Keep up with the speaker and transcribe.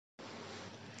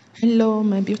Hello,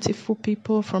 my beautiful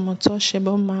people from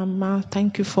Untouchable Mama.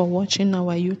 Thank you for watching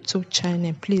our YouTube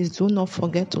channel. Please do not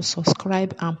forget to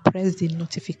subscribe and press the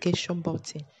notification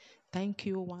button. Thank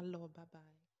you. One love. Bye bye.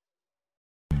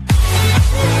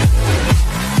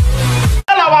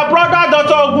 Tell our brother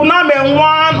Dr. OGUNAME,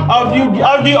 one of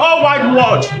the whole wide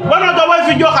world. One of the ways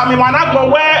video can be managed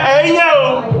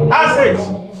where that's it.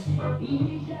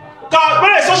 Because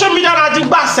when the social media na dig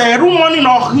back say room money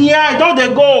no here, don't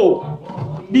they go?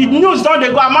 The news don't they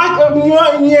go? Na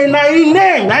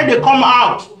they come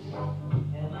out.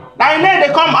 They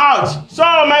come out. So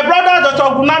my brother Dr.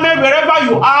 OGUNAME,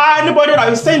 wherever you are, anybody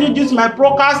that is saying this my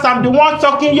broadcast, I'm the one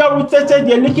talking here with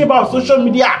the linking about social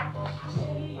media.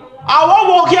 I won't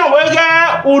walk here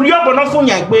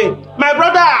my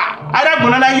brother, I don't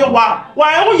know you what.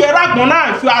 Why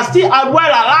if you are still well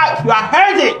alive, if you are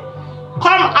healthy,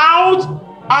 come out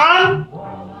and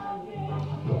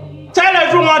tell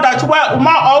everyone that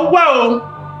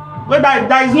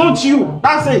that is not you.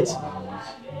 That's it.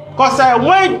 Because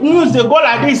when news they go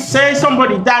like this, say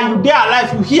somebody die, you dey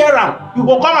alive, you hear them, you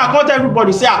go come and call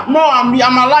everybody, say, no, I'm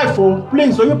alive, oh,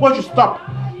 please, so you supposed to stop.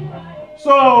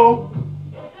 So,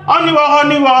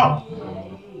 Honeywell,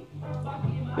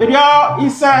 he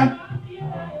said,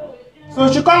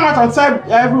 so she come out and tell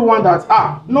everyone that,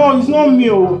 no, it's not me,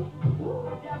 oh.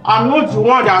 I'm not the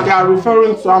one that they are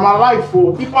referring to. I'm alive,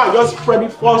 oh. People are just spreading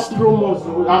false rumors,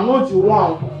 oh. I'm not the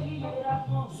one.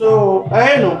 So,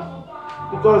 you know,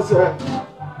 because,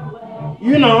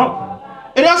 you know,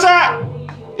 it is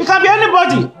it can be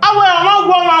anybody.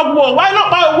 Why not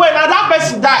by the way now that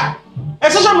person die? A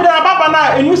social media about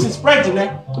now a news is spreading.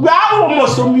 We are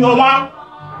almost so me one.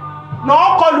 No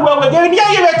call you we get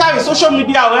here time social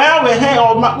media where we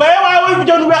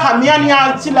don't we have me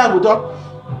and still I go talk.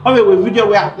 We video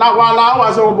where now while I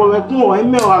was on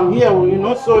email I'm here, you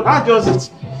know, so that's just it.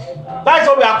 That's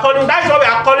what we are calling. That's what we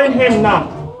are calling him now.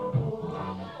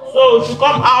 So she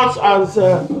come out as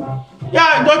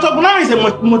yeah, Dr. OGUNAME is a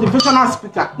motivational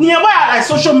speaker. Nearby like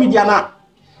social media now.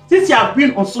 Since you have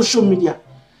been on social media,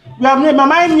 you have made my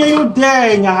mind you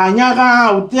there,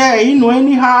 out there, you know,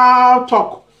 anyhow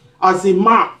talk as a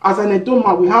man, as an adult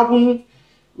man.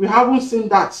 We haven't seen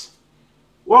that.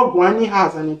 What Gwani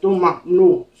has an adult man,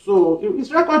 no. So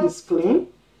his record is clean.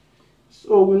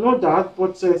 So we know that,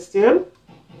 but still,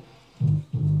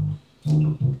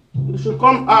 you should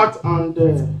come out and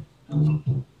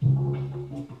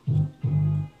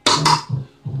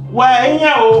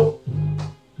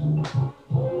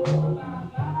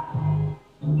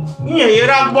well,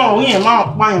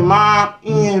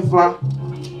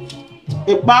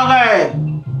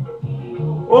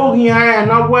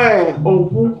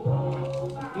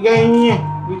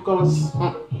 because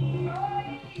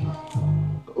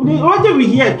what do we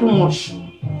hear too much?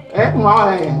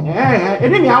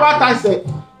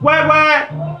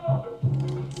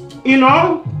 You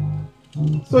know,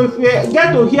 so if you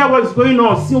get to hear what's going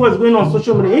on, see what's going on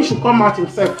social media, he should come out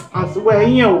himself and say, well,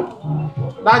 you know,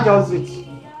 that's just it.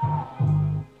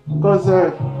 Because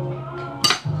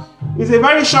it's a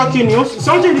very shocking news.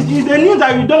 Something is the news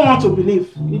that you don't want to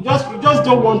believe. You just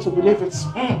don't want to believe it.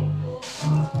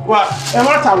 Well, and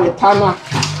what are we Tana?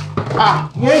 Yeah.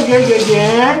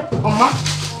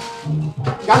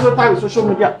 That's what time with social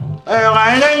media.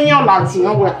 I ain't your lads, you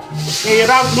know where. You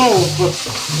don't know.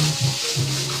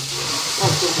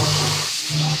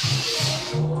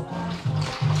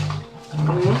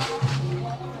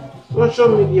 Social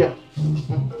media.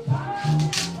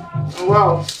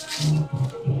 Wow.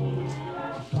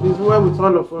 It's well with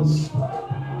all of us.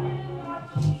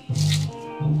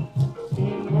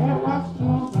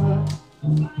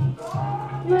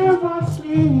 Never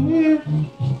sleep.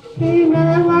 He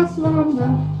never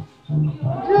slumber.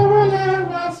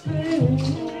 Never sleep.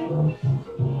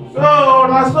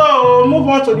 So move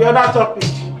on to the other topic.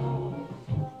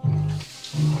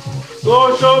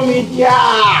 Social media.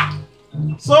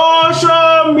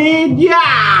 Social media.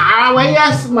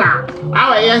 Yes, ma.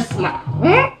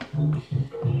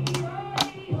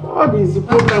 What is the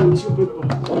problem with you people?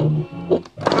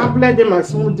 I play them as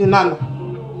smooth dinner.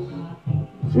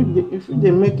 If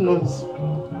they make noise,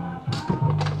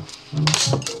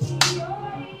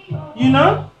 you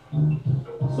know,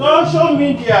 social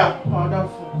media. Oh, that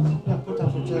phone. Yeah, put that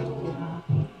for check.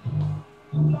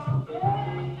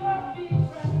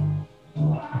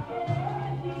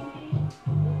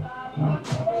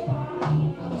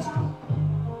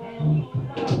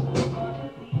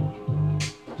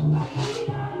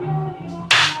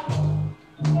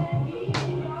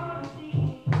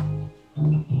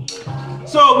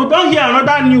 So we don't hear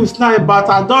another news now about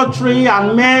adultery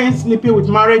and men sleeping with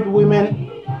married women.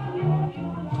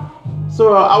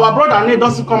 So our brother name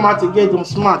doesn't come out again on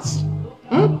smart.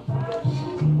 You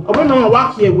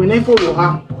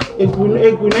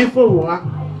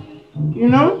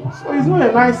know, so it's not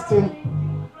a nice thing.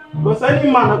 Because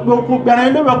any man go cook, and I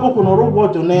never cook on a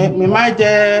robot on it. Me might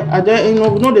you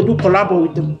know they do collaborate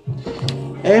with them.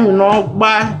 And you know,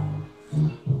 but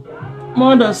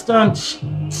understand.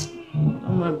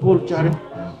 Oh my God, Jerry.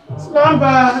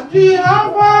 Slumber,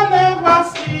 Jehovah never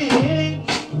sleep.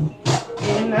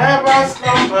 He never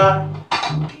slumber.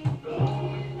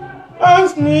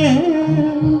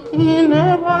 He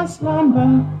never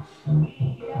slumber.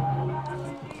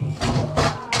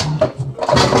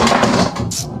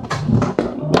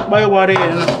 Why worry?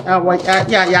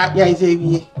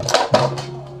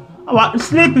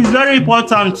 Sleep is very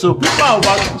important, so people are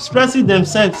about expressing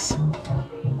themselves.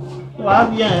 You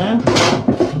have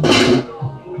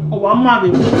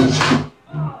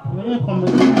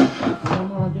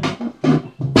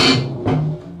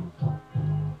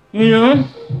you know, if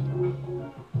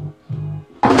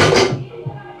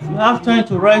you have time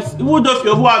to rest, even though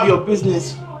you have your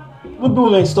business,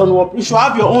 you should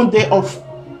have your own day off.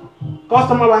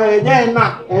 Customer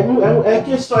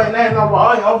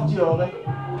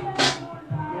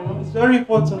it's very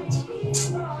important.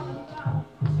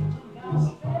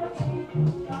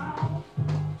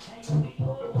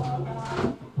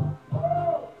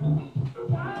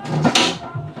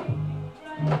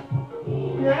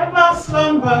 Never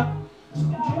slumber,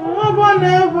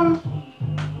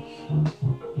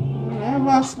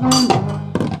 never slumber.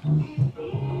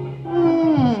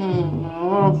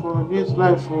 For this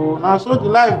life, now so the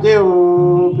life there,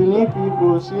 beneath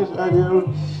people, since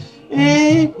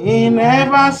he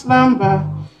never slumber.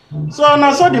 So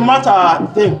now so the matter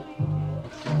thing.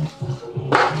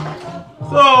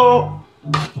 So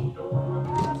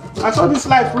I saw this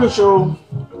life free show.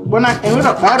 When I came with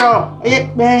a battle,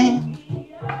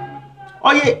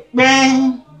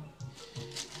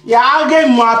 yeah,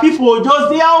 again, more people just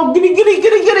they are giddy.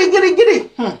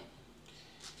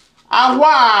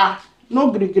 No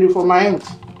giri for my end.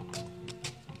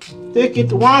 Take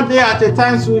it one day at a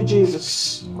time, sweet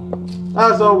Jesus.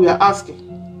 That's all we are asking.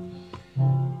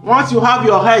 Once you have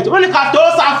your head, when you can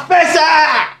toss a face,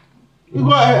 you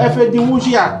go FD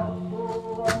Wujia.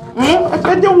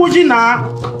 FD Wujina.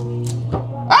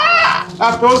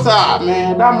 That toaster,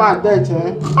 man, that man dead,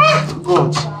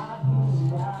 God.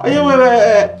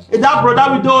 That brother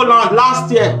we do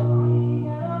last year.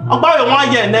 About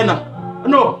 1 year, Nena.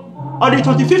 No. On the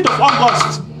 25th of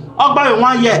August, about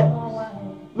 1 year,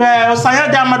 where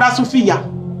Sayada Mother Sophia,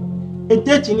 a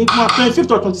date in 25th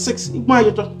or 26th,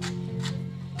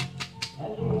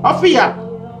 Sophia.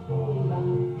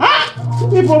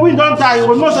 People we don't die, you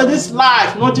will not say this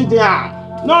life, nothing there,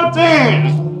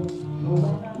 nothing.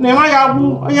 Never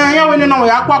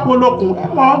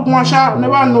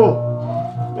know.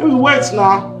 Maybe wait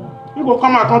now. You go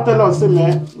come out and tell us, say,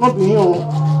 man, not be you.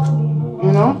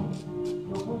 You know?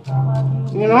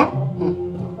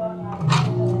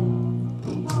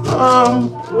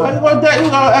 What that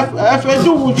if I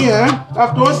do would you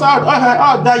after us out,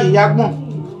 I'll die, Yagbon.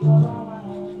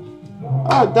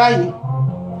 I'll die.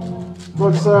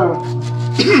 But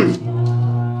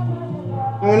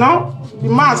you know, the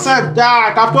man said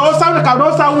that after us out,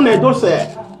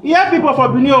 yeah, people for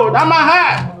Benio, that my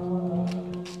hair.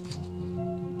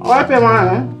 What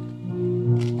man?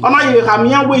 You have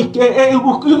me away.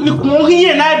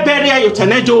 And I bury you,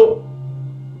 Tenejo.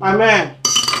 My man.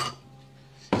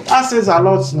 That says a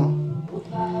lot now.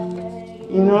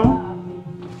 You know?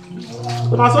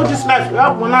 But I saw this life.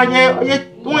 When I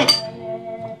get doing.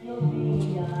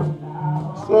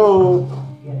 So,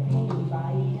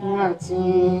 yeah,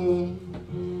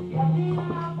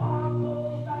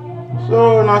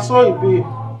 so now so it be.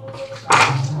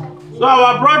 So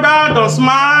our brother don't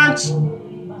smart.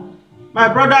 My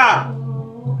brother,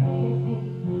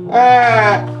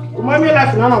 mommy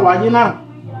life na waji na.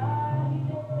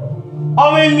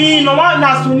 Owe mi no ma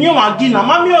na suni waji na.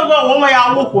 Mommy ogo wo ma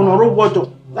ya wo ko no roboto.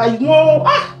 That you know,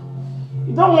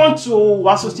 you don't want to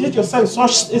associate yourself with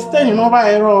such a thing over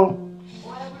error.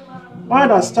 I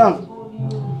understand.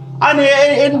 And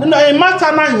a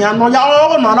matter na ya no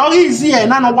ya no easy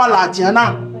na no wala ti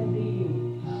na.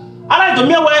 Ala to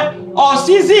me we o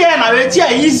easy na we ti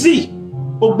easy.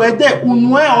 Ogbede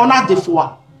unwe ona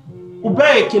defua ube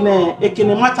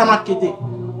ekene mata na kede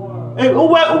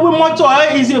uwe moto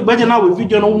easy ogbede na we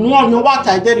video no unwo what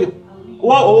I dare you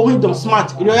what o wisdom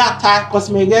smart you ya tie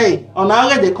cosme gay ona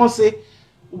re de kon say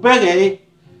ubere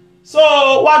so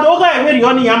what do ga we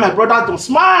oni ya my brother don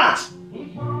smart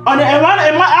on e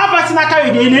man abati na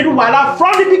carry dey nedu wala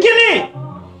from the beginning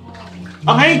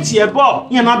Okay, tiebo,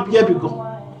 you na bia bigo.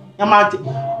 Yamate.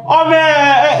 Of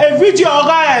a video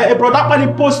a brother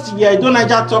pani post here, don't I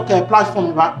just talk a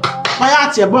platform ba.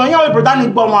 My tiebo, you brother ni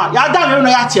boma. Ya da me no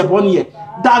ya tiebo ni e.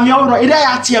 Da me no ide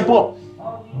ya tiebo.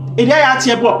 Ide ya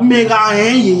tiebo mega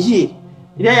ye.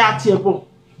 Ide ya tiebo.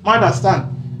 Understand?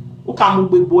 Who can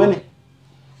move gbegbo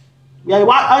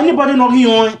yeah, anybody know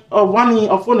him or one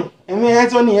or phone? And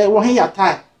it's only one here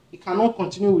time. He cannot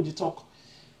continue with the talk.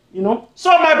 You know? So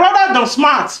my brother done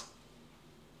smart.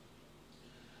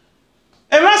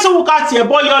 And when so cut here,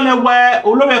 boy, you know where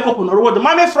Olowe Kopo no road. The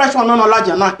mommy fresh one no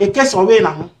larger now. A case away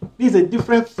now. This is a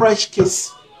different fresh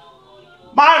case.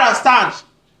 But I understand.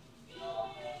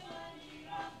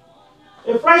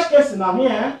 A fresh case now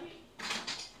here.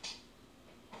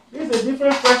 This is a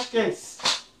different fresh case.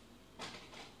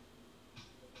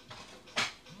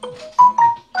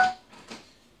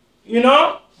 You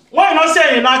know, why not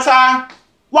say matter?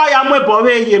 Why am I boy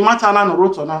ye matter na no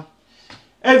roto na?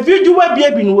 A video we be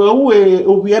been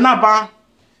we na ba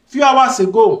few hours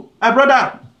ago. My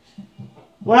brother,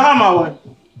 where am I?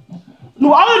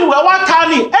 No, I don't know what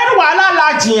tani. Anyone la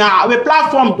lajin we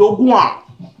platform do ogun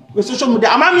we social media.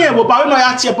 Amami e wo ba we no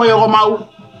ya tie boy yo ma.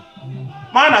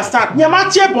 Man understand? Nye ma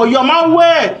tie boy yo ma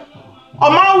we. O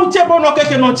ma wu tie boy no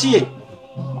keke no tie.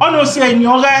 Ono say ni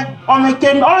ore, on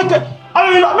ken, I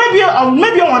mean,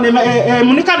 maybe on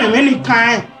Monica and many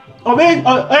kind of a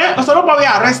sort of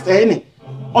arrest any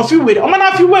of you wait. I'm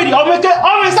not you wait, I'll make it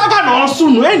always on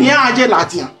soon when you are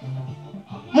Latin.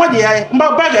 What dear,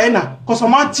 but better, because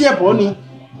I'm not tear pony,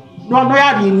 no, no,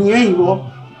 I didn't know.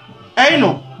 I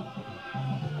know.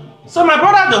 So my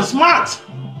brother done smart.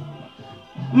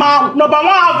 My number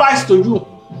one advice to you.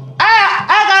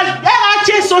 I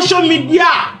change social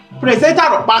media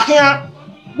presenter back here.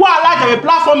 Why like a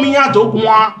platform me to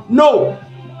one? No.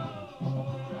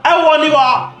 I want you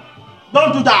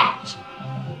don't do that.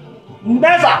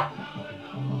 Never.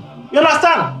 You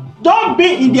understand? Don't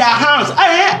be in their hands.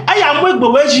 I am with the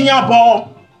ball.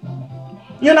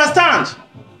 You understand?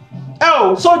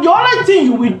 Oh, so the only thing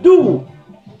you will do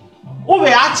over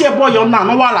at your boy you're not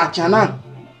like Jana.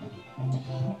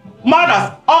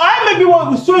 Mothers, or I maybe what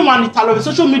we swim on the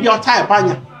social media type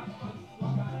banya.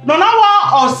 No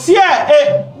now or see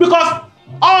because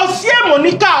or see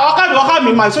Monica or can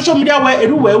you my social media where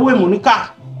everywhere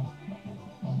Monica.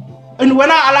 And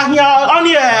when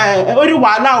I only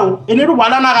one now, and every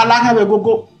one I like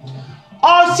go.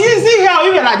 Or see here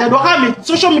even like the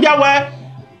social media where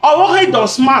or work done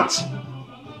smart.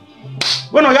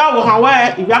 When you are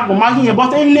where if you have money,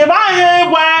 but in never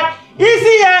where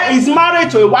easy here is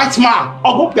married to a white man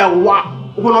or go there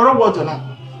water now.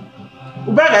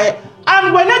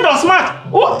 And when they do smart,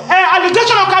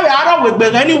 allegation of carry out with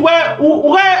anywhere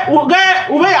where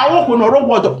I walk on a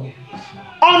robot.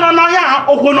 Oh no, no, yeah,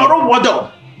 open water.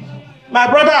 My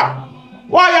brother,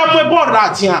 why am I bored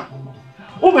that here?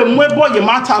 Over my boy, your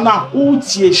matter now,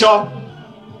 Uti show.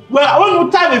 Well, I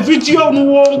want to type a video.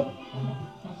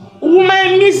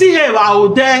 Woman, missy here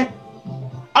out there.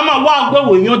 I'm a walk go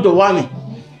with you, the one.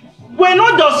 We're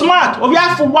not the smart, or we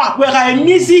have to walk where I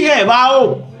missy here.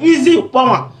 Wow, easy,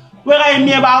 Poma. Where I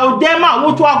mean about them, I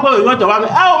want to walk with you, the one.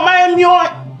 Oh, my,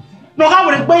 no, how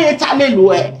would it be a talent?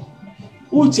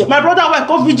 My brother will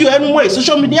go video anyway,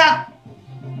 social media.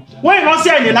 When not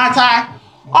saying that time,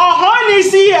 honey,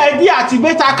 see a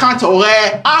deactivate account or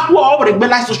I will already be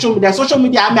like social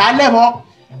media, I level.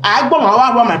 I go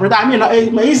my brother, I mean,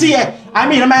 easy, I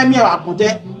mean, my mere about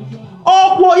it.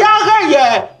 Oh,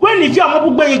 yeah, when if you are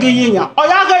mobile again, or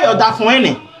ya that for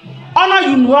any honor,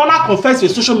 you wanna confess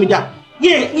with social media.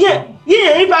 Yeah,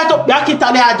 if I talk back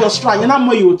Italy, I just try, and I'm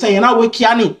more you say, and I will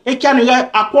canny, a canny,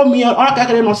 I call me or I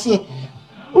can see.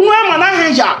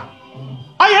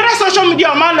 I social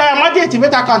media man my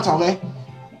deactivate account.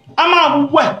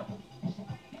 I'm well.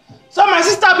 So my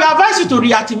sister will advise you to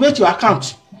reactivate your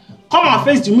account. Come and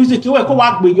face the music you will go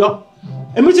work with you.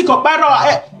 A music of battle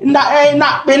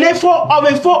na benefit of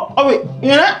a for of it. You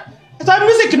know? It's a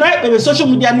music no social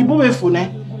media and the phone.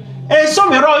 And so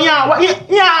we all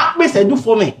yeah, we say do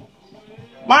for me.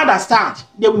 I understand.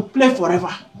 They will play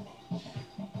forever.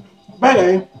 But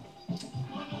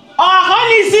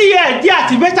honey, see here,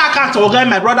 deactivate account or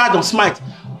my brother don't smart.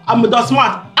 I'm not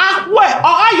smart. Where or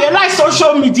I like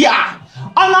social media.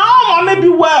 And now maybe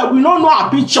where we don't know a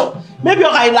picture. Maybe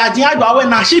I like the idea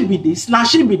now she be this, now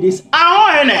she be this.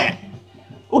 I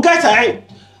okay,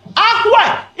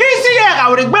 where easy here I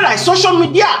would be like social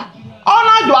media. Or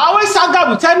not do I always saga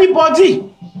with anybody.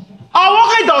 I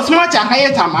work does smart and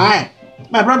higher time.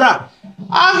 My brother,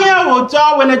 I hear what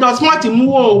when it does smart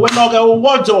move when I go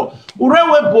water.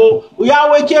 Urewebo, we are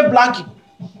wake black.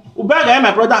 Ubega,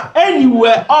 my brother,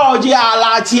 anywhere, oh, yeah,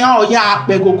 oh, yeah,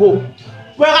 begogo.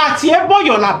 Where at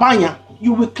your nabanya,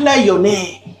 you will clear your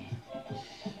name.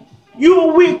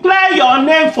 You will clear your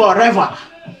name forever.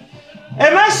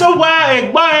 Am I so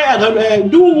well,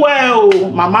 do well,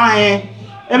 mama?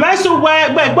 Am I so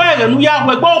well, and we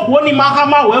are both one in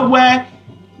Mahama, where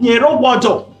near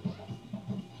water.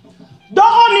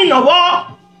 Don't know what?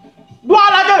 Do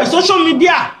I like social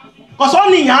media? Because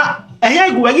only ya, and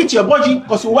here go get your body,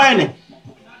 because you wear it.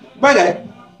 But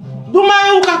do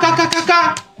my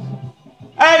kaka.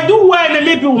 I do well and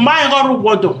maybe my horror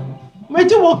water. But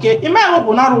you okay? In my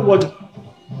open water.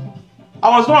 I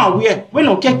was not aware. When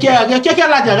no care,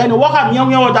 like and walk up young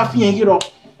water feeling hero.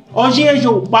 Or she is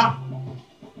your back.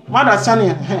 Mother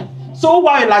Sunny. So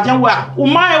why like where?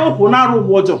 My open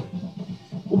water.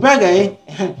 Ubega,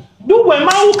 do when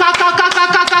my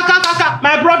kaka,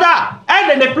 my brother,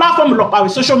 and the platform look our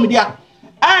social media.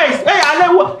 Hey,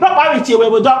 I not parity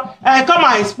where we come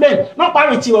and explain. Not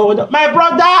parity where we my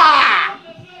brother.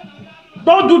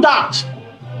 Don't do that.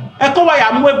 Echo why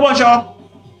I'm way bonjour.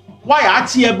 Why I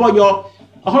tear boy your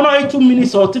 102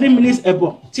 minutes or 3 minutes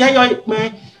ebo. Tear your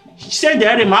man. Send the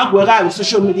remark where I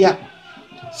social media.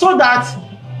 So that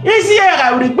easier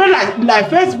I will be like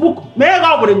Facebook. May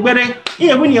I will be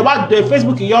here when you about the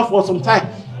Facebook here for some time.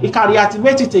 You can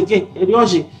reactivate it again.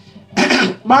 Edioji.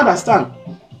 I understand.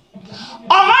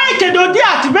 I can do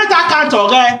deactivate account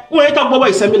or when you talk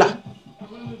about similar.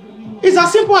 It's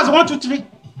as simple as 1, 2, 3.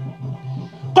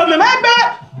 Come remember,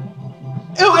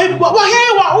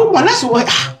 let's work.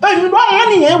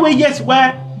 Money anyway, yes,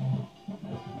 where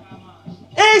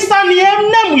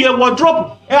a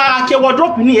wardrobe,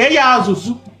 wardrobe in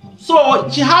the so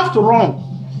she have to run.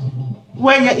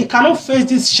 Where you cannot face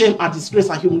this shame and disgrace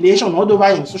and humiliation all over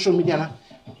in social media.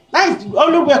 That is the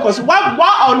only way. Because why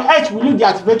on earth will you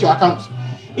deactivate your account?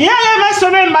 Yeah, my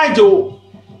son and my do.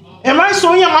 Am I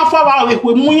so young?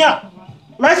 With Munya?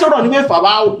 Let's not even for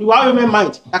you are in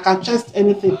mind. I can chest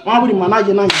anything. Why would you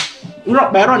manage now? You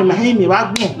not better on my hand, me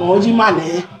back no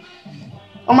Jimale.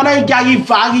 I'm gonna get you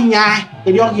fagging ya,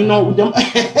 and you know them.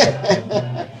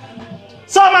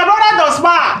 So, my brother does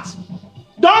smart.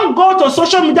 Don't go to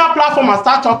social media platform and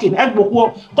start talking.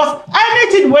 Because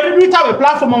anything where you have a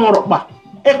platform on Rockba,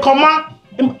 a comma,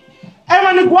 and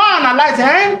when you go analyze,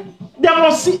 they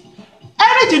must see.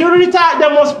 Anything you read, they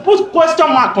must put question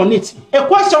mark on it. A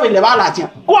question will never let you.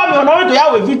 Oh, I'm going to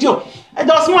have a video. It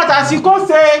doesn't matter as you can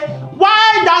say,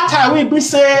 why that time will be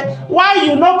say, why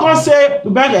you not can say,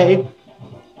 better.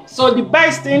 So the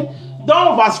best thing,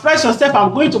 don't overstress yourself.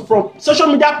 I'm going to from social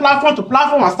media platform to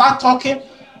platform and start talking.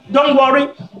 Don't worry.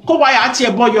 Go why I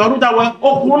tell boy your that way.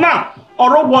 Oh, now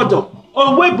or water.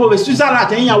 Oh, wait, boy,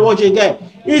 Switzerland and your watch again.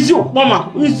 Is you,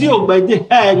 mama? Is you, baby?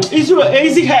 Is you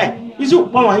easy hair? Is you,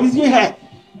 mama? Is you hair?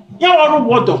 You are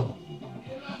water.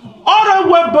 All the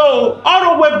way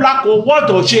black or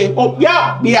water, she. Oh,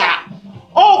 yeah.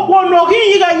 Oh, one no,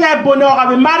 he got bono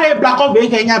have a married black or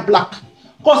bacon black.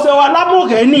 Cause there were no more.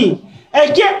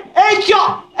 Ejo,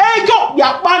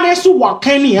 ya panesu wa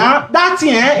Kenya. That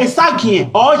is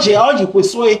sagin. Oje,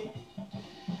 kwesoe.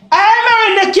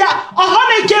 Nekia, a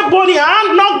honey boni,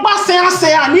 not bassay,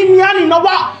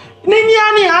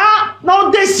 Niniani,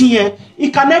 no this year.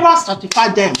 You can never certify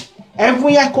them.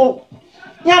 Every echo,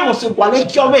 Yamos,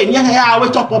 Walek your way, near here, I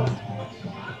will top up.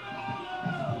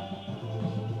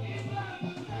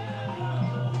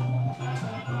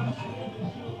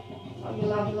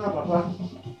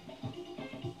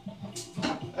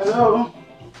 Hello.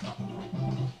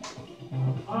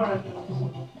 All right.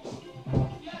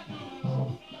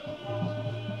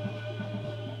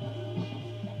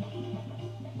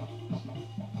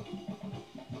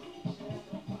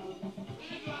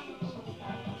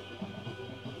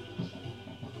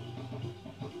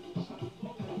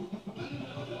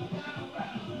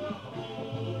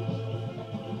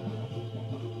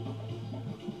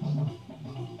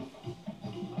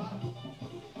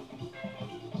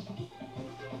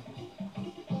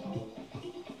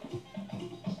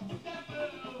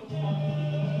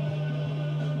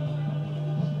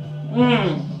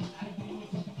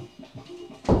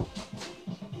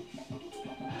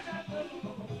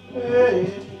 Hey.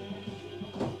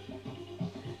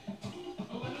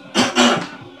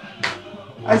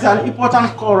 That's an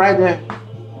important call right there.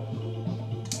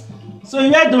 So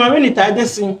you had to really tie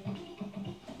this in.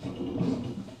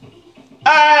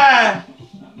 There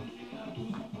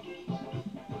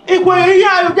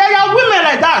are women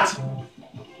like that.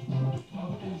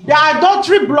 They are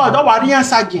adultery blood or warrior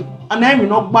saggy, and then you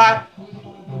know bad.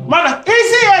 Man,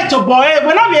 easy to boy.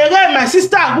 When I be my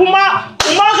sister, woman,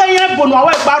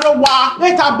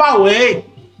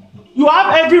 You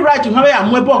have every right to have a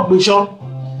mwebo gbejo.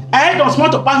 Eh, does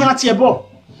smart to pass your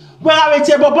table. When I wait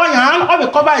table boy, I will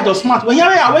cover it does smart. When you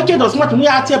are waking does smart, we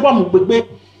are table mugbe.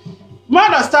 You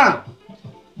understand?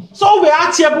 So we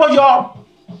are table your.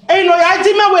 Eh, no, I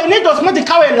didn't we need does not the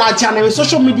carry large and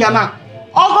social media now.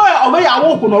 Although away I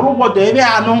walk on a robot, they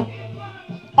are no.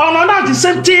 Oh no, not the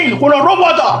same thing. On a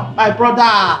robot, my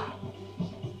brother.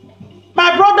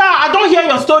 My brother, I don't hear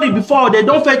your story before. They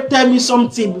don't tell me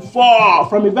something before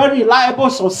from a very reliable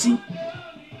source.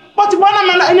 But when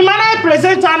I'm in I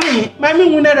present me, my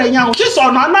winner young, she's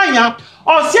on Anaya,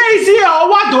 or say easy or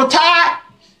what do tie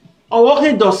or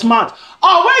working the smart.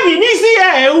 Or when you easy,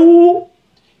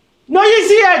 no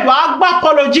easy, do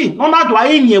apology. No, not do I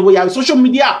in here we have social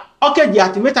media. Okay, the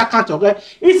activator can't okay.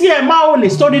 Easy a man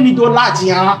story need to large,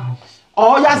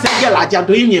 or yes, a girl like you're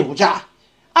doing it.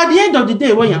 At the end of the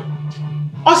day, when you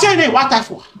or say what I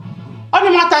for.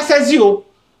 Only matter says you,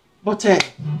 but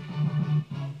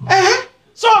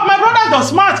so my brother does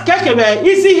smart keke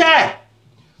easy here.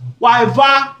 Why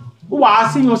va who are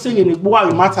seeing you saying in the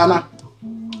boy matter now?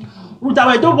 Ruta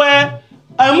we do where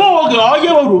a more or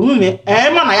you room man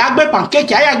I agbe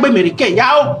pancake I agbe merike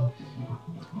yao.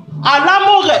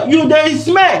 Alamo you dey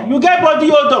smell you get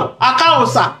body odor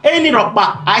akaosa any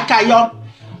ropa I kayo.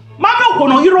 Mama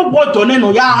kono hero water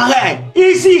no ya hair.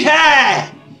 Easy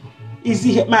hair.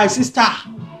 Easy hair, my sister.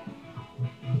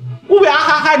 Ube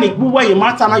aha ni gbuwe you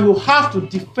matter now you have to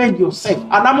defend yourself.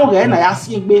 Adamo ge na ya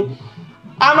si egbe.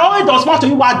 And all it does matter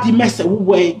you are the mess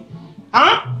we.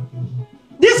 Huh?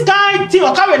 This guy thing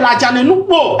o kawe la jane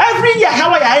nupo. Every year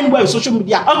how ya anywhere social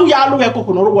media. Ogu ya lo e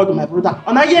kokono ro word my brother.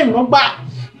 Ona ye no gba.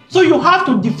 So you have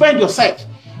to defend yourself.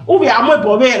 Ube amo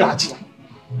bobe la ji.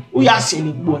 U ya si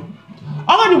ni gbo.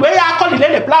 The way I call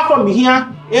the platform here,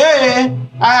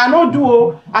 I no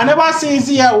do. I never see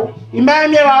here.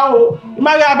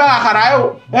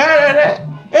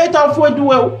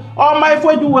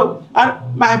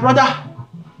 My brother.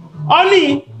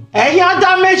 Only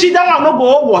damage that one no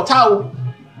go water.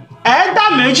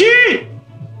 Damage.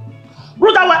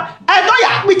 Brother, I don't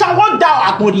ya what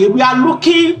down. We are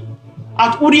looking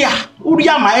at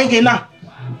Uria my again now.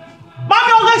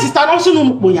 Mami sister also no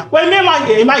munya. When me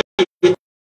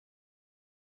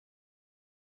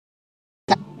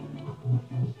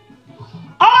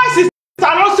our sister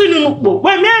also no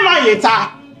when me yeta.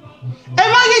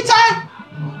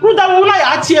 Ruda wuna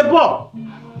ya tiebo.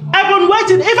 Everyone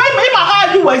waiting. If I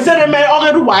heard you were saying me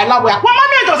already while la we. What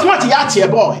mami does want ya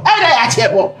tiebo. Ya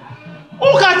tiebo.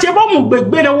 O ka tiebo mu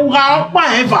gbegbe na wo ga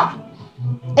pa eva.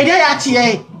 Ya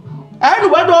tie.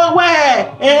 And what do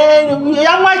where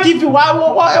young white if you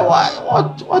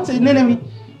what's his name?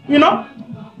 You know?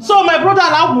 So my brother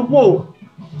now go.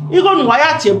 You go why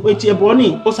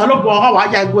tieboni o salo bo ha wa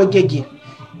ya go gege.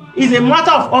 It's a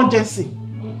matter of urgency.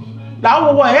 That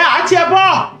wo ya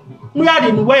tiebo. We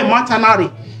are the way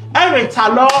matanari. Every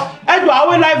talo, do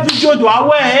our live video do our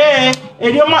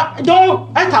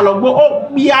don't etalo go oh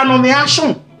we are no me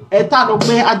action. Etalo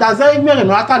me adaze me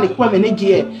no ata le kwa me ne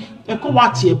gie. Eko wa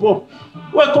tiebo.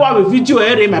 We ko wa video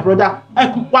my brother.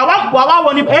 Wa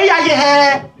woni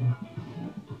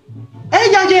ya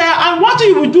and what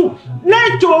you will do?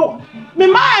 Let to me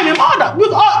mother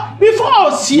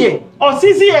before see or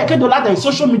see ke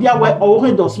social media where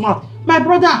or do smart. My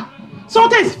brother,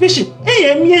 something is fishing.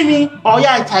 Me or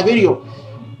ya Tiberio.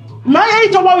 My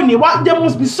there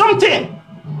must be something.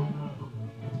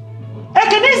 I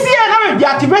can see another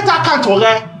deactivator can't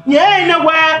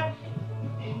anywhere.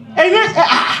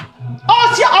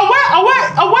 Oh, see,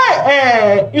 away,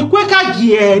 Ikweka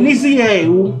gear, Nizzy,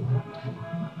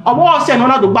 I was saying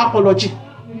another apology.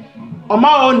 On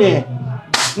my own,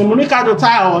 the Monica do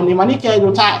tie or the Manica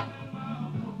do tie.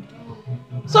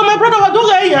 So, my brother, what do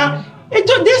here? It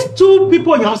took these two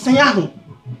people you're saying.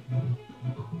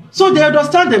 So, they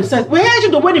understand themselves. We had to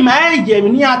do when the marriage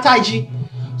near Taiji.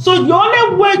 So, the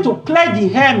only way to clear the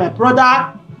hair, my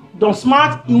brother, don't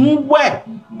smart in where.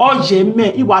 Oh, Jemmy,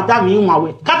 it was that in my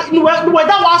way. Cut in where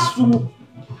that was true.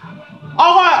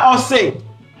 Or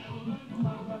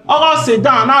say,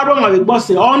 down, I don't know the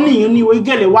boss, only you will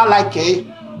get a while like a.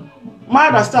 My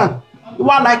understand. You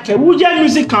are like a wood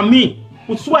music and me,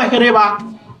 who swear her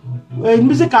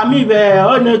music and me,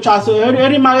 no chance,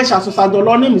 every marriage as a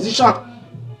lonely musician.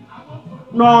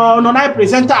 No, I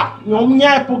presenter, no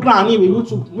mere program,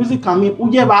 YouTube, music and me, who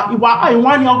gave out, you are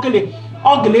one ugly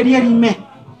me.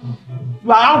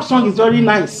 Your song is very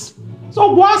nice.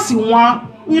 So once in one,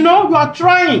 you know, you are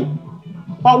trying.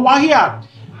 But we're here.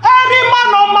 Any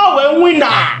man on my way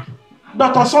winner.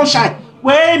 Dr. Sunshine,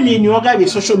 when me you get with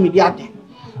social media there.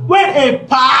 When a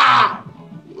pa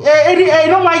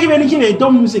don't mind giving anything a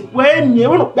dumb music. When you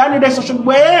want to social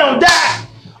well there.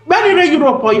 When you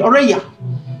Europe or Oreya.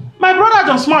 My brother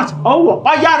just smart. Oh,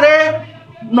 Bayare,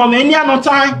 no mania, no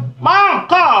time. Man,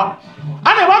 car. And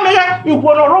I want me you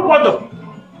want a robot.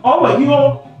 Oh,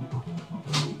 you.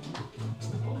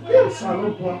 Yes, I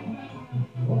look one.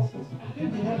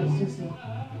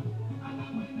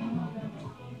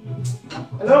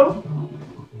 Hello?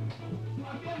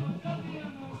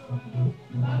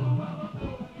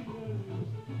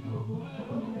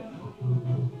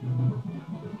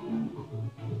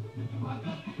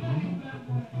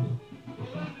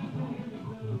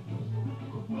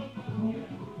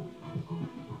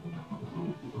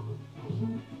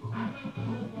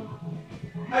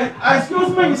 Excuse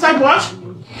me, you said what?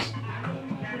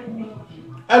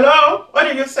 Hello? What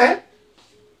did you say?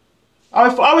 I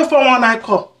will phone one I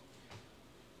call.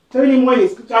 Tell me more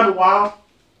is good and wow.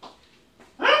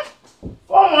 Huh?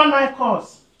 419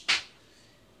 calls.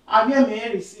 I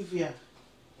may receive here.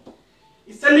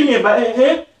 It's telling me about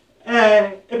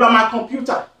my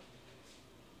computer.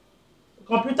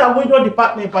 Computer window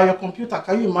department by your computer.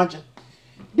 Can you imagine?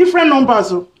 Different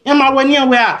numbers.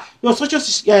 Where your social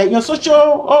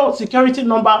security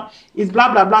number is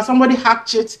blah blah blah. Somebody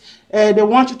hacked it. They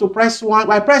want you to press one.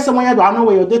 By pressing one, you don't know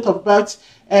where your date of birth.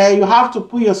 You have to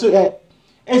put your social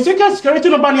security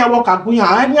number near work. I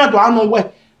don't know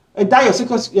where. That your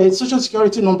social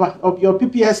security number of your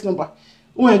PPS number.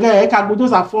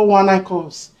 Those are 419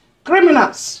 calls.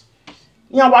 Criminals.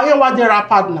 What they are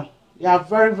partner. They are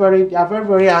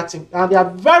very active, and they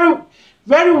are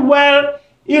very well,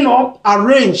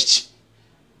 arranged.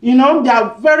 They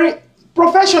are very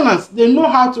professionals. They know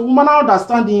how to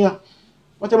understand here.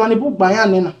 But when book by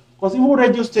because even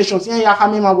radio stations,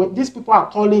 these people are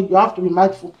calling, you have to be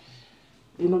mindful.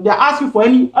 They ask you for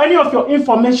any of your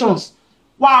informations.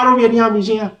 So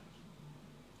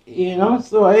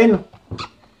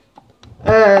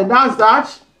that's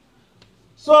that.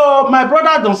 So my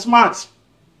brother don't smart.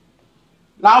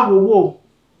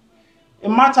 A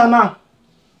matter now.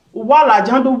 While I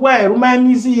don't wear my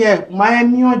easy my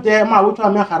new day, my which I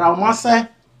make her say.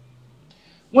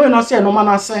 When not say no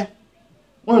man say.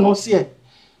 When no see it.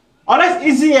 Unless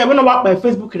easy when I walk by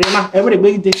Facebook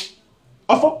every day.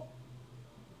 Awful.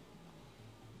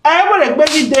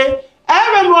 Every day.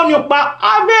 Everyone you back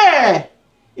ave.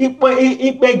 It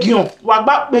begion. What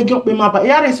back begion be my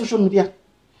here in social media.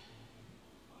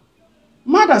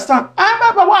 Understand?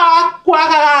 Remember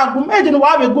what imagine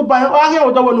why we go by or here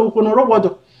or no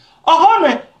robot.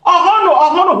 Honey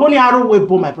arrow we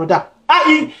bo my brother.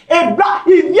 A black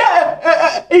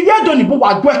don't bo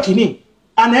wa dwekini.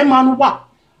 And a man wa.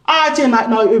 I say na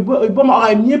iboma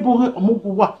I niebo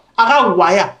omuwa. Aga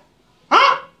wire.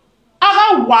 Huh?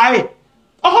 Aga wire.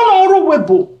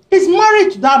 Webo is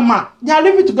married to that man. They are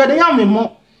living together. There are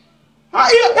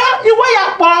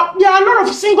a lot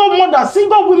of single mothers,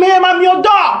 single women. I'm your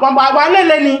dog. One by one,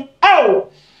 oh,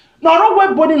 no,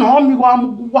 Webo no home.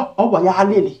 What? Oh, why are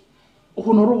lily?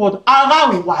 Oh, no, what?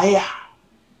 Aga wire.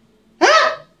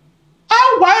 Huh?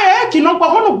 I wire. Cannot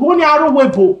go near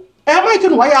Webo.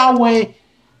 American wire away.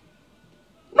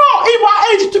 No, if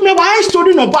I age to me, why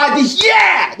story nobody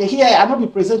here? The here, I don't be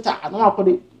presenter. I don't put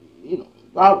it.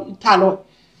 Talo.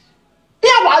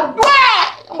 Yeah,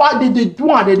 what did they do?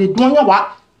 What did they do?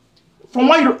 What? From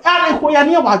why you are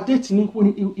near what dating a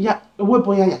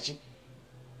Weboyachi.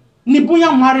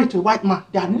 Nibuya married to a white man.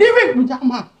 They are living with that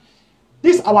man.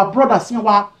 This our brothers,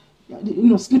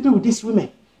 sleeping with these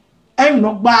women. I'm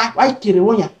not by white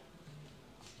Kiriwoya.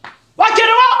 What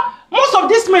Kiriwa? Most of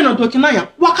these men are talking now.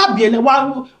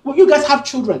 What you guys have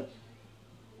children?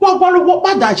 What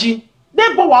daji?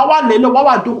 They go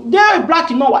what do. They're black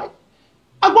and white.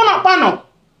 I go not panel.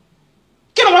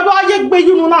 Can I be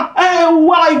you know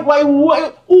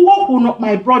why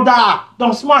my brother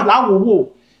don't smart la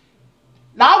wo.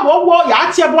 La wo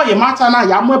ya tie boy matter na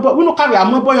ya mo boy we no carry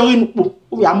am boy in po.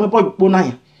 We am boy po na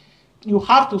ya. You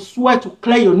have to swear to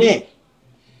clear your name.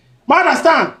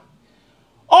 Understand?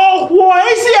 Oh, wo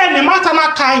isi any matter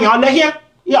na kan ya le here.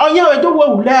 Ya onye we do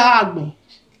wo le agbe.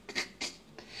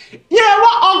 Yeah,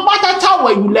 what Ogbata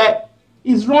Tower you let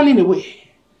is running away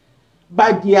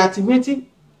by deactivating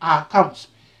our accounts.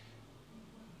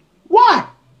 Why?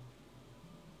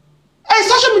 Hey,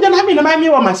 social media have been remind me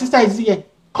what my sister is here.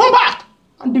 Come back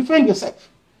and defend yourself.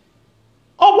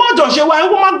 Oh, what does you want?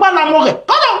 Woman, come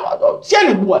on, see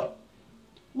any boy.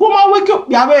 Woman, wake up,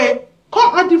 Yahweh.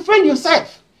 Come and defend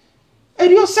yourself.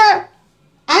 And you say,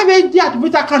 I will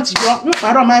deactivate account. You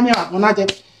don't mind me what I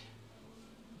did.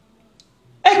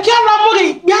 E kiala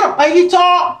muri biara ayito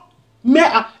me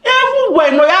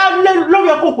everywhere no ya love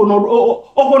your coco no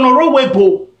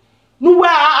Webo No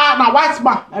where na white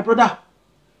man, my brother.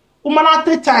 Umana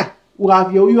take time, we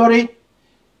have your yore.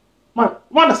 Man,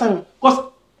 understand?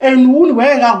 Because and who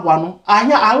where that one,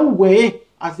 I will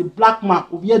as a black man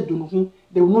over here do nothing,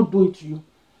 they will not do it to you.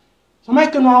 So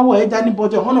make no away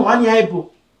anybody on one year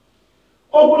able.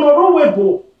 Ogunoro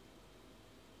webo.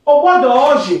 Obo do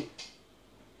oje.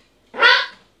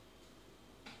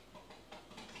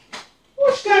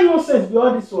 Which kind of nonsense be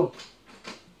all this one?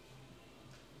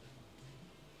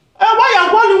 Why you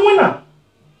going winner?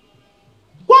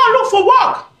 Go and look for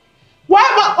work. Why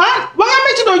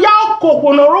make you ya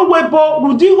Ogunoro webo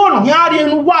rudi go no here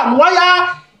enu wa why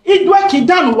ya idwe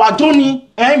kidan wa doni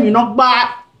mi no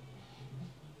gba.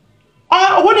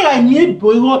 When I need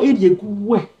boy area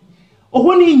good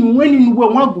when you win in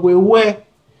one way. And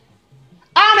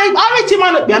I reach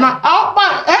man Biana, I'll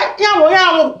buy ya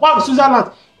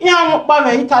Switzerland, ya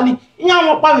buy Italy,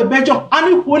 ya buy Belgium,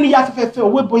 and when you have to feel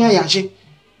boy yaje.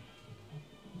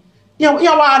 Ya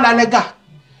la lega.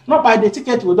 Not by the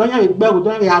ticket, we don't have a bell, we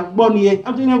don't have money.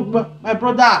 I'm telling you, my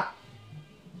brother.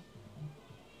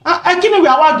 I can't be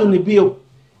award on the bill.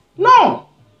 No.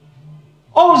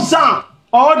 Oh, Zan.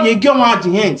 Or you go at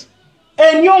the end.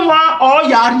 And you want all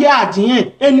your at the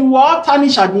end. And you are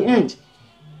tarnish at the end.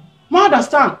 You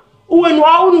understand? When you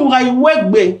are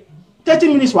work bay, 30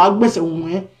 minutes work best.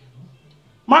 You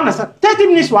understand? 30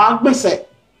 minutes work best.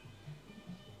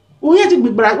 We have to be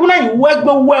bright. When you work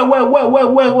well.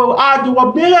 I do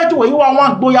a better to where you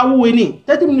want boy. I will win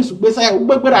 30 minutes best. I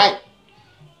will be right.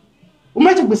 We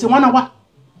make it best 1 hour.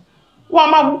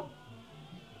 1 hour.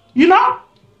 You know?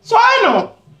 So I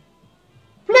know.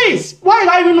 Please, why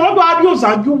are you not abuse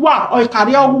and you want or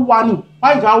career who want?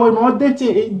 Why are you not date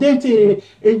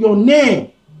your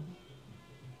name?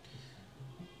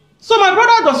 So my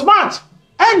brother does smart.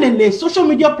 And the social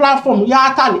media platform,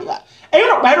 yeah, tell you. And you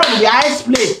know, by the way, I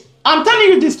explain. I'm telling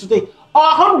you this today.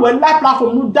 Or how will live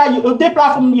platform they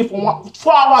platform me for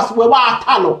 4 hours where I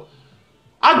tell.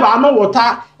 I know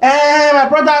water. My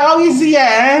brother, how easy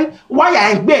why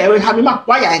I ain't bear?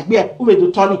 Why I ain't bear? Who will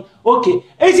do Tony? Okay.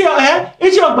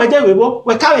 It's your birthday.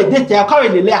 We carry data, carry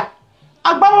the layer.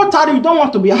 About time you don't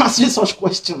want to be answering such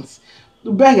questions.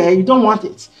 You beg, you don't want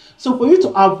it. So for you to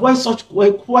avoid such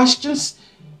questions,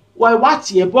 why what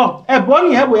you bought? A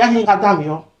bonny here where I hang a damn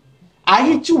you. I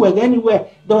hit you anywhere.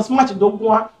 Those much don't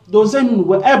want those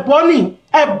anywhere. A bonny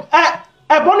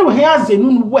will hear the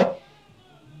noon way.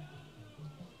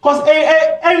 Because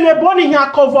a bonny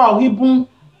here cover he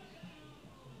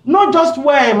not just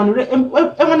where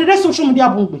when social media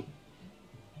boom.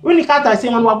 When you can't say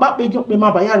when back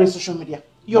by social media,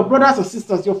 your brothers and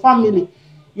sisters, your family,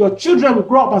 your children will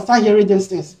grow up and start hearing these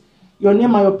things. Your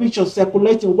name and your picture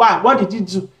circulating. Why? What did you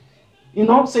do? You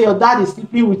know, say your dad is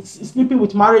sleeping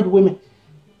with married women.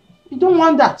 You don't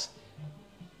want that.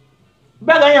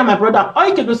 But I am my brother. All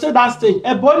you can do say that stage,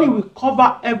 a bunny will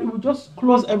cover will just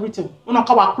close everything. When I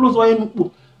cover close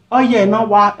oh yeah, now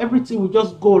why everything will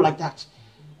just go like that.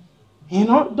 You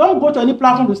know, don't go to any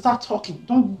platform to start talking.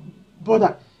 Don't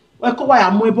bother. Well, why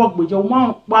am I bored with your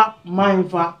one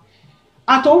mind?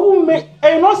 At all,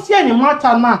 you not see any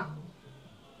matter now.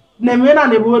 They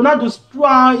will not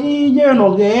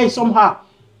destroy somehow.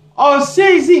 Or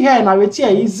say easy here now, it's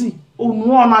easy. Oh,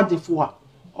 no, not the four.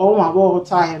 Oh, my God,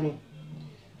 tiring.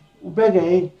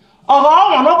 Beg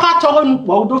oh, no cat talking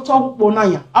about the talk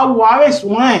bonaya. I worries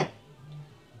one.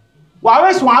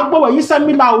 Worries one, but you send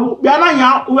me now.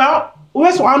 Well,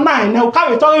 where's 1 9 now?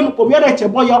 Carry talking for your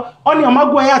boy on your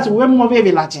maguire to win more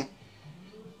very Latin.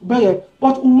 Beg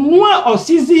but no or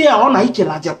easy on a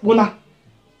Latin.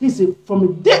 This is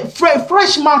from a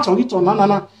fresh match on it on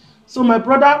nana. So my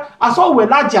brother, I saw we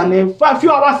large and a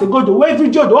few hours ago the way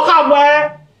video do have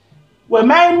where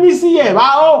my missy here.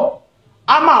 Oh,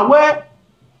 I'm aware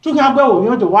to have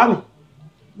go the one.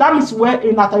 That means where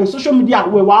in that social media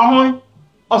we were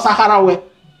or Sahara way.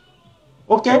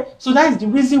 Okay, so that is the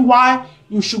reason why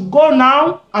you should go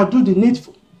now and do the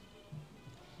needful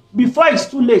before it's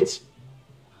too late.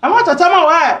 I want to tell my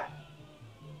where.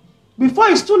 Before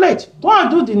it's too late, go and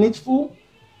do the needful.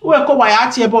 We call why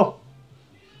at your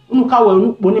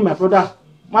my brother.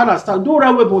 Mother start do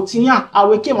right with Botinia. I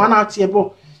will keep one at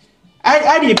your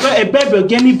I did a baby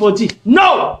again anybody.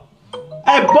 No!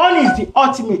 A born is the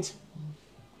ultimate.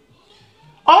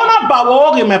 I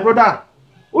want my brother.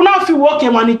 Una fi work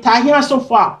and money here so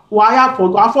far. Why I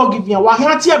forgive you? Why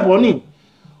can't you born?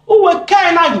 Who will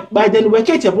kind by then we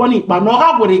get your bonnie, but no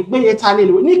how would it be a tally?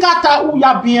 Nikata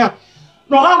uya bien.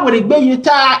 No how would it be a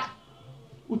ta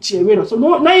uchi. So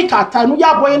no ikata, no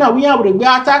ya boy na we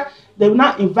are attack. They will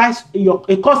not invite your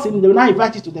a cousin, they will not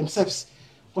invite you to themselves.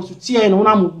 because you tear and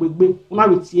una mugbe, una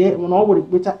we tear, when all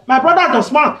would better. My brother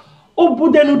does man. Oh,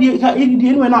 Budenu the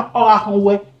when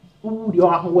I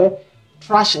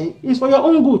trash it's for your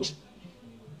own good.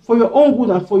 For your own good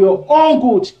and for your own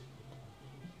good.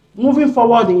 Moving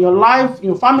forward in your life, in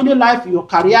your family life, in your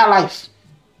career life.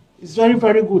 It's very,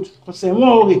 very good. Because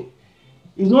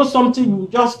it's not something you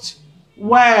just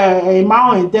wear a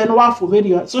mouth and then what for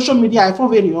video. Social media for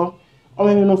video.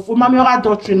 Or for mommy or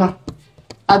adultery.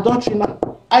 Adultery.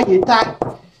 I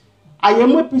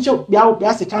am a picture of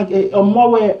the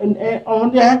more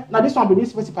on there. Now this one be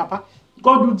this papa.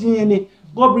 Go do DNA.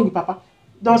 Go bring papa.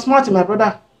 Don't smart my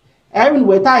brother. Even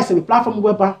with I say the platform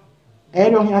webber. I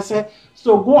don't hear say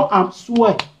so go and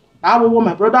swear. I will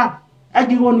my brother. I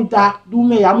give on that do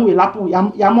me yamu lapu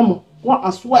yamomo. Go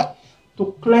and swear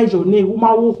to cleanse your name.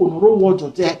 Uma walk on road water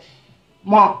there.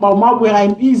 Ma where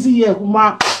I'm easy here.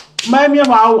 Uma my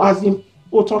wow as in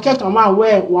Otoke come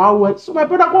where wow. So my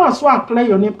brother go and swear and clear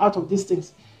your name out of these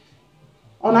things.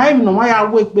 On I am no my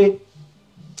wake be.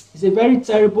 It's a very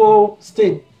terrible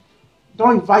stain.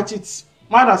 Don't invite it.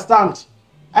 I understand.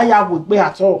 I would be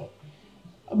at all.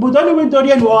 But don't even do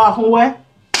it where.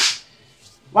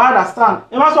 I understand.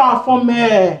 It must have form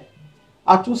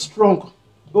are too strong.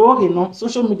 Okay, no.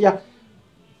 Social media.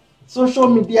 Social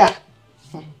media.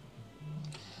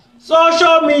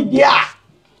 Social media.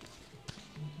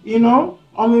 You know?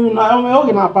 I mean,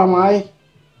 okay, na pa my.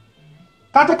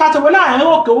 Kate when I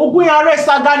okay, ogun are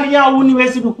Sagania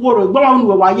University Quoro. Don't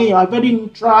know why you are a very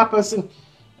neutral person.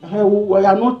 We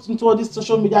are not into all this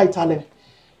social media Italian.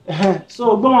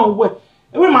 So go on where.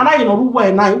 Every man you know who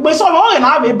where now. But so all and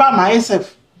I be by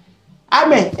myself. I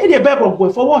mean, in the Bible go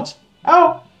for what?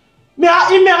 Oh, me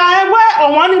I wear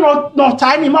on one no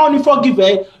tiny money forgive.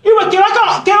 You will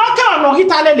cannot no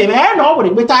Italian man no worry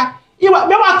better. You will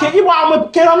not at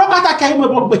came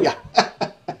about beer.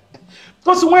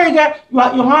 Because when you get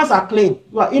your hands are clean,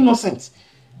 you are innocent.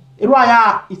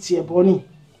 It's here, Bonnie.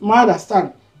 I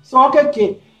understand. So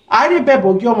okay. I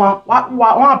remember Gioma,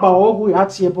 what about all we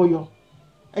at here, boy?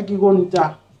 I give on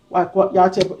that.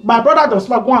 My brother does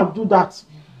not go and do that.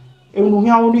 And we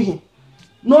only him.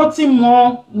 Nothing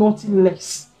more, nothing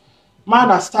less. I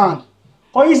understand.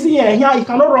 Because here, you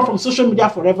cannot run from social media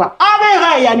forever.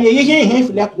 I mean, you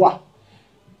like what?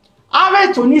 I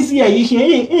mean, Tunisia,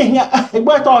 you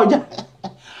but all you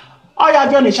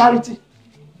doing charity.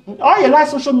 All you like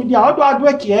social media, how do I do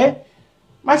it here?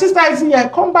 My sister is here.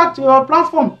 Come back to your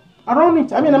platform. Around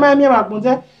it. I mean,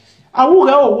 I will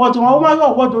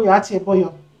go what do you at here, boy?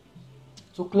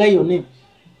 To clear your name.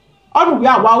 All we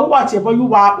are what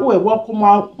you are who welcome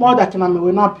more that can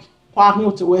will not be.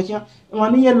 Quite to work here. And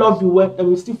when you love you, they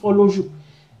will still follow you.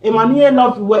 And when you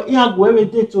love you, you go every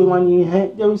day to money,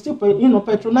 they will still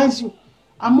patronize you.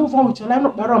 And move on with your life,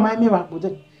 not better on my miracle.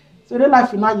 So the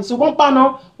life in so one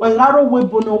panel when Laro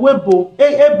Webo no Webo,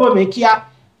 Ebo Mekia.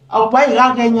 I'll buy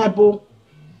Raganyabo.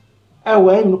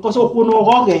 Ewe, because of no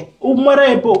roge,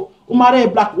 umare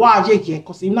black wajeke,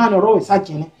 because in none always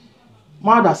again.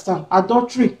 I understand.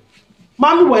 Adultery.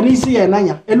 Mammy, when he see a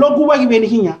nanya, a logo way when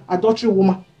here, adultery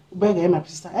woman, beg my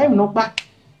sister. I am not back.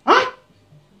 Huh?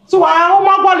 So I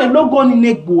want a logo in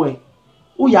neck boy.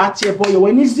 We are here, boy.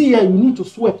 When you see here, you need to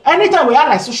swear. Anytime we are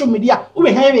like social media,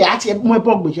 we have at here, my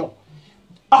bog with you.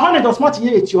 100 of smart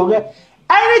here at your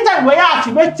anytime we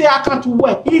activate the account to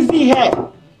work, easy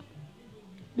here.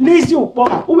 LIZZY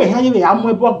who we have a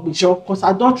more bug because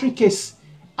adultery case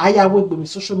I work with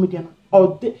social media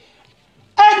or the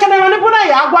can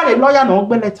I got a lawyer no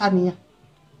beletania.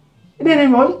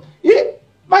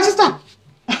 My sister,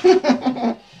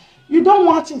 you don't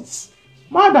want it.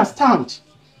 I understand.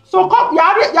 So come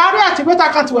yari activate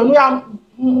account when we are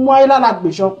more like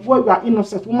bishop where you are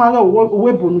innocent,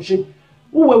 we bonus.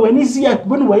 Who when is here,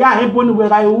 when we are able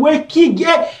where I wake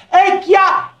get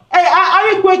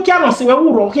I will go and say,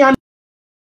 who rock here.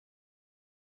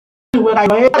 Where I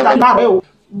am,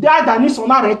 that is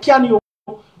on a can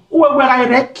where I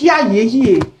rekia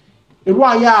ye.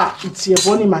 It's your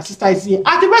bonnie, my sister is here.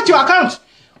 Activate your account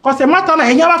because the matter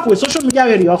I never for social media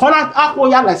area.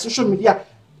 Like social media.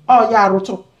 Oh, yeah,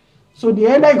 roto. So the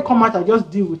earlier you come out, I just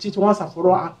deal with it once and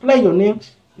for all and clear your name.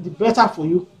 It's better for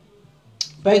you.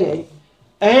 Beg.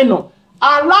 No.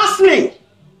 And lastly,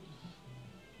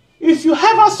 if you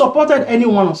ever supported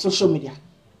anyone on social media,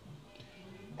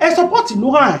 support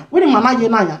Luhan, when you manage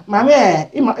Naya, my man,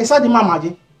 it's a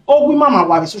mama, oh, we mama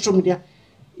were social media,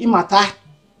 imata,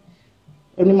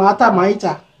 and imata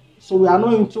maita. So we are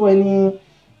not into any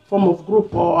form of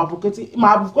group or advocacy.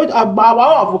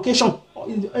 Our vocation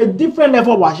is a different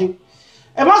level.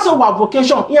 And also, our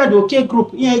vocation here, the OK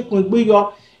group, here,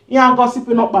 Yeah,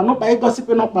 gossiping up, but not by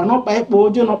gossiping up, but not by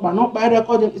bojo, not by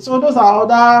recording. So those are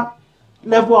other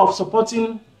level of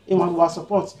supporting in one was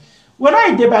support. When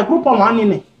I did by group of one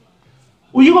in it,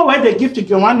 you go where they give to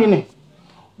your one in it.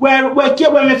 When we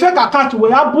fake account, we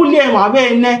are bullying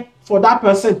my for that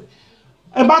person.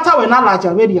 And matter when I large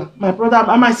already, my brother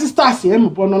and my sister see him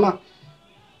born on.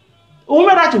 Who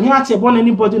made that to hear to born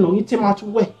anybody no you take out to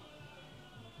way.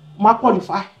 Ma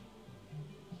qualify.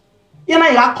 You know,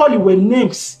 I call you with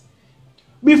names.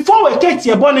 Before we get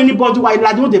here, born anybody, why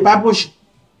you do the Bible?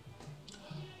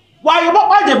 Why you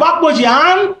buy the Bible?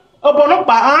 And open up,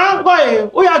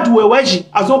 go, you do a wedgie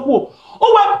as a poor.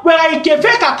 Oh, where I can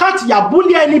fake account, you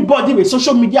bully anybody with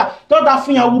social media. Don't that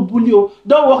thing you bully you.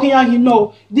 Don't walk here, you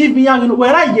know. Leave me, you know.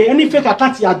 Where I get any fake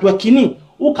account, you do a kini.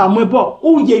 Who can we bo?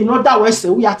 Who ye know that way say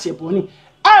we are table.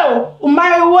 Oh,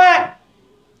 my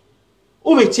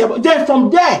way. Then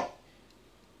from there,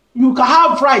 you can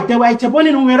have right. They were table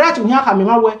in we right to hear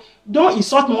my way. Don't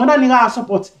insult me. One nigga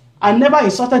support. I never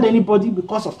insulted anybody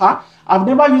because of her. I've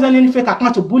never used any fake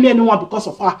account to bully anyone because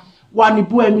of her. One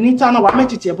boy, minute, and I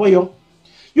met it boy.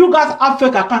 You guys have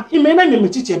fake account. It may not be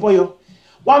teach boy.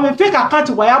 While me fake account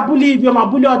where I bully you, my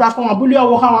bully other form, bully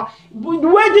or the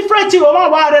way different thing over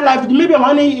life. Maybe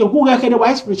money you go get the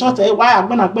white spiritual why I'm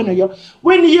gonna you.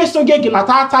 When you so get in a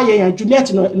tata and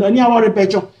Juliet no near worry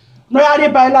bejo. No ya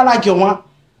by like you want.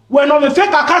 When on the fake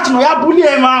account no ya bully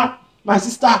my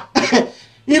sister.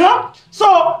 You know?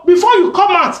 So before you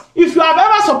come out, if you have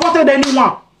ever supported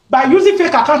anyone by using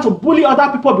fake account to bully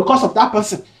other people because of that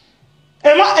person.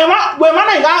 Emma, when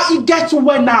you get to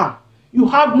where now, you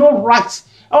have no rights.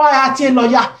 Oh, I have a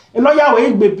lawyer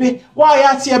will baby. Why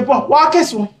I have a boy? What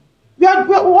case? Where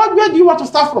do you want to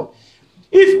start from?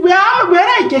 If we are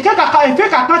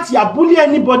fake account, you bully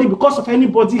anybody because of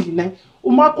anybody in there,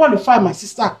 you might qualify my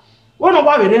sister. When I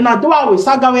was now, do I will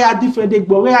saga where different they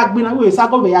go where I've been, we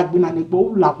saga where I've been and they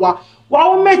go lawa.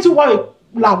 Why make you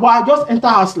lawa? Just enter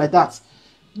house like that.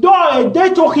 Though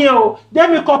they talk here, they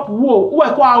make up war, who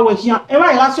are here, and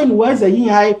I ask you where's the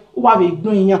yin who are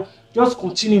ignoring here. Just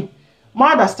continue.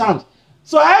 I understand.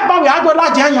 So everybody had to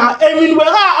like Janya,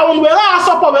 and we are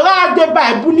support, we are dead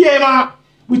by bullying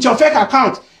with your fake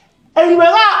account. And we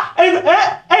are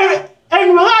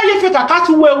your fake account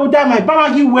to where would my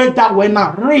banner you wear that way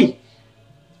now. Re.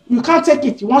 You can't take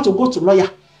it. You want to go to lawyer.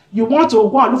 You want to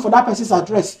go and look for that person's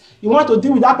address. You want to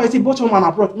deal with that person both home and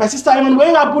abroad. My sister, even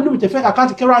when you bully with a fake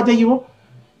account, carry out the hero.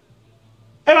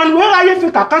 And when I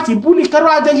fake account, you bully carry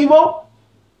out the hero.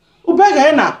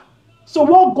 So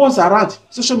what goes around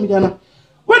social media now?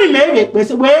 When you make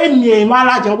it, when you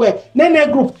manage your way,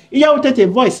 nene group, you have to take a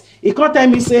voice. You can't tell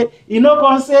me say, you know,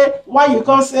 can't say why you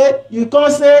can't say, you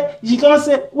can't say, you can't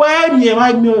say. When you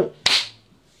make me,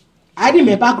 I didn't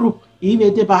make back group. You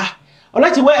made the bar. Or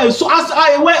let you wear so as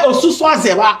I wear or so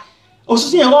swazeva or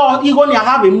so you gonna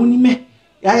have a money me.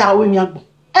 Yeah, win ya.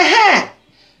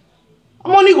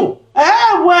 Money go.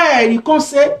 Where you can't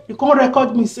say, you can't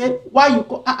record me say why you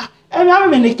go.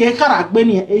 I'm in a character,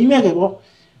 you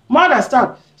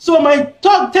understand? So my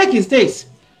talk take is this.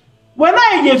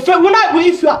 If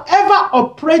you ever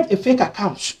operate a fake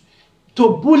account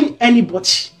to bully anybody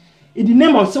in the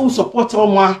name of saying support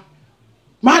someone,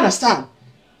 you understand?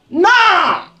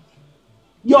 Now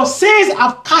your sins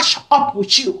have catch up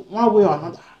with you one way or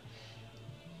another.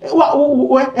 You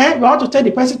want to take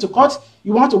the person to court,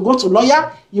 you want to go to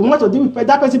lawyer, you want to deal with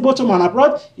that person both home and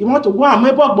abroad, you want to go and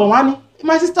make up money.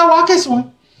 My sister, what case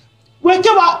one?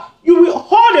 You will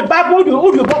hold the Bible, you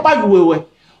hold your papa, you will.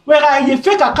 Where you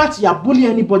fake account, you bully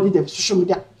anybody on social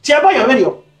media. Tiaba your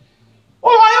radio.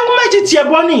 Oh, I will make it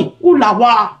Tiaboni. Ula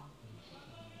wa.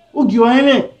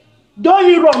 Ugione. Don't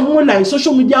you run more like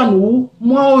social media no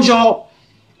more job.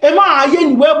 Emma,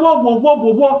 yen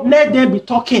wo. Let them be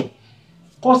talking.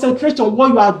 Concentrate on what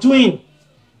you are doing.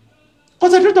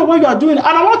 Concentrate on what you are doing. And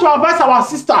I want to advise our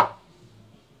sister.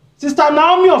 Sister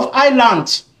Naomi of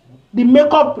Ireland, the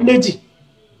makeup lady.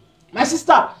 My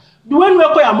sister, the way we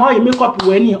call your mom makeup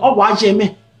when you or watch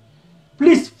me.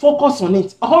 Please focus on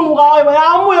it. When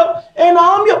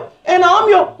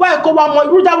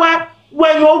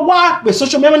you work with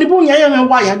social media,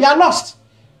 they are lost.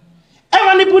 And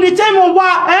when they put the time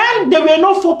and there were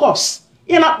no focus.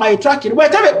 In up by tracking.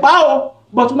 But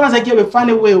once I give a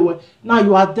funny way, now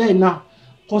you are there now.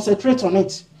 Concentrate on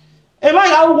it.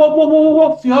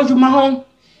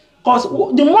 Because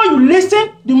the more you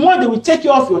listen, the more they will take you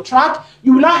off your track.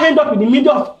 You will not end up in the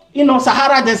middle of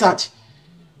Sahara Desert.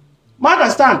 You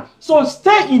understand? So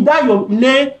stay in that your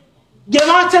lane. The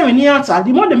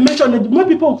more they mention it, the more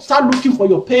people start looking for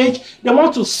your page. They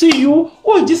want to see you.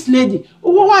 Oh, this lady.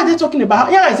 Oh, what are they talking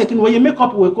about? Yeah, it's like when you make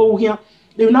up, we go here.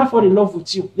 they will not fall in love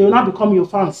with you. They will not become your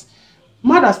fans.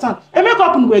 You understand? A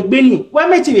makeup in Wegbeni, where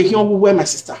make you here wear my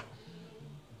sister.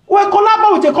 We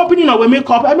collaborate with a company now we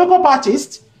makeup, a makeup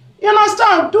artist. You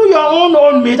understand? Do your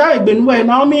own made. I been wear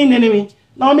now me enemy.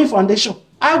 Now me foundation.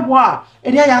 I wa.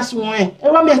 And they ask me, I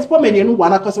want me explain me no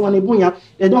one because when they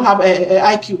don't have a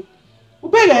IQ.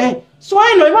 So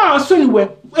I know if I was anywhere,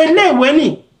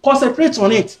 when concentrate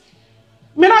on it.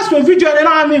 Me na so video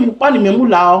na me pa ni me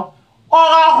mula o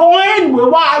ahoen we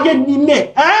wa ye ni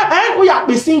me o ya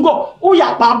pe single o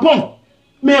ya pa bon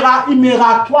mera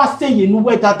toi say you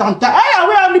we datanta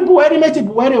we only bu we meti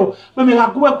bu we o me ra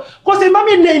go ko se ma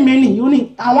me name ni you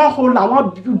ni awon hold awon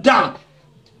build down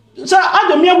so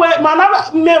ado me we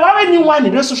mana me wa we ni one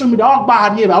in social media o gba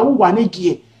ade ba wo wa na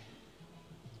gie.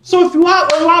 So if you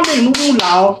have one me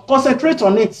mula concentrate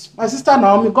on it. My sister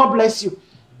Naomi, God bless you.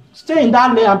 Stay in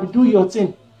that lane and be do your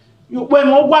thing. You when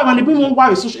more why when people more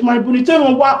why social manipulate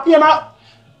more why you know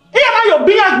your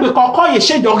being we call you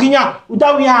shade doginya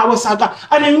without we are saga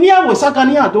and in near we saga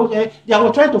near they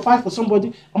were trying to fight for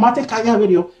somebody on my career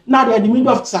video. Now they are in the middle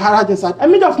of Sahara desert,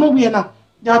 in middle of nowhere now.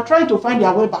 They are trying to find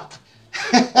their way back.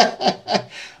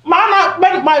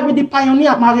 Man, my with the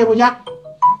pioneer Maria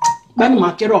Ben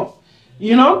Makero.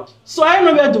 You know? So I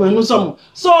know we are doing some.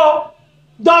 So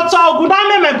Dr.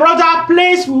 Ogudame, my brother,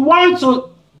 please, we want to.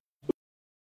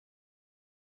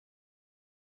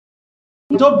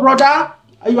 So, brother,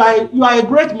 you are a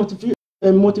great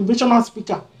motivational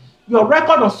speaker. Your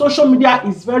record on social media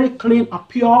is very clean and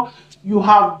pure. You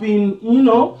have been, you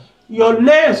know, your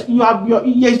lens,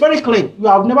 it's very clean. You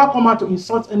have never come out to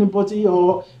insult anybody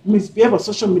or misbehave on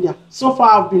social media. So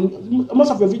far,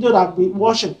 most of your videos I've been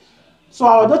watching. So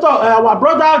our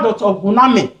brother, Dr.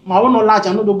 OGUNAME, my own knowledge,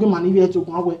 I know the good man here to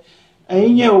go away.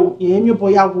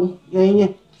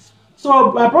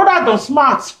 So my brother done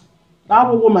smart. That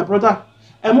was my brother.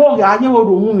 And more I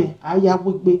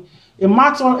would be a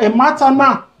matter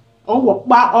now. Oh, what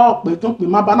back up, but don't be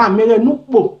my banana, mere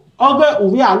nupo. Oga,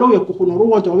 we are low, cocono,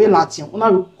 what away Latin.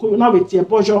 Now with your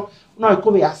posture, now I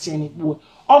cover as any boy.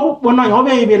 Oh, when I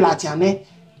obey Latin, eh?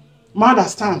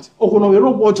 Understand? Oh, no, we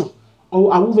roll water. Oh,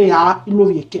 I will wear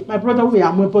my brother we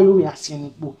are more boy we are seeing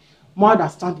it. More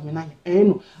understand me now.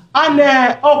 And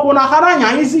oh,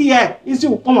 Haranya is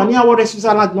you come on here, what is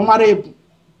Switzerland no matter.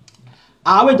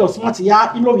 I will just smart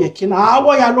ya iloveke. I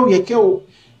will ya loveke.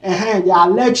 They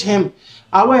allege him.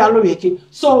 I will ya loveke.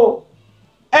 So,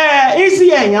 easy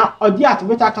ya or the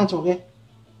activate account of it.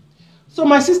 So,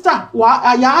 my sister,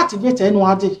 why ya activate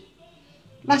any day?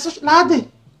 Like such lady,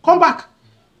 come back.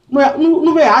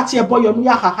 No way at your boy, you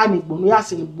are honey, no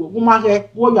yasin, woman,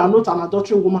 you are not an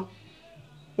adultery woman.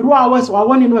 You are always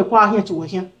one in a here to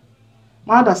him.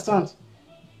 I understand.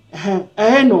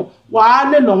 No,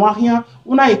 why no one here,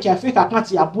 when I can fake a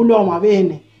can't ya bully on my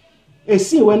vein. A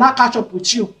see when I catch up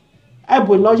with you. A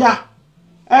boy lawyer,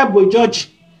 a boy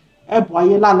judge, a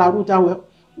boy la ruta.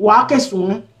 Walk as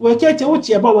soon, we can't tell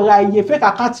you about whether I fake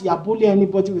a can't ya bully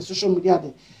anybody with social media.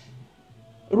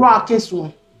 Rock as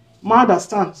soon. I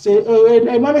understand. Say,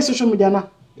 my social media now,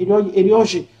 you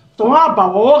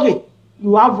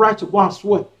have right to go and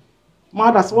swear.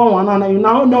 That's one you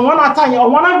know, no one at time, or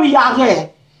one we are here.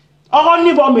 All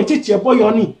niveau me teach your boy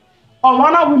on it. Or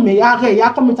one we may are here,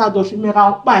 ya commit adultery, me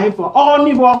out by for all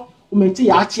niveau, who may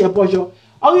teach your boy.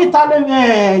 All you tell them,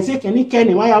 say, can you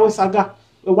kenny, why I was saga,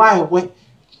 why away.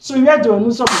 So you are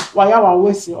doing something, why I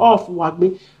always say, off what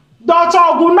be. Dr.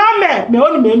 OGUNAME, me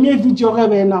only make me a video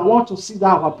and I want to see that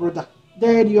our brother.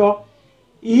 There you are.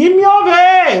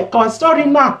 Cause story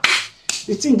now.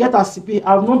 The thing get us to be.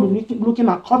 I've not been looking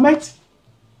at comments.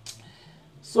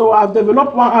 So I've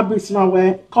developed one habit now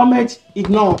where comment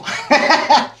ignore.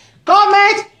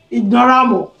 Comment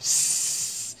ignoramo.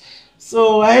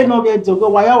 So I know where to go.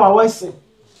 Why I always say.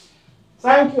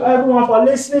 Thank you everyone for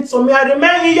listening to me. I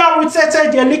remain here with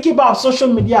UTETE, the leaky about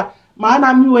social media. Man,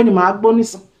 I'm you any my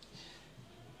bonus.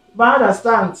 But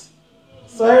understand.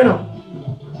 So you know.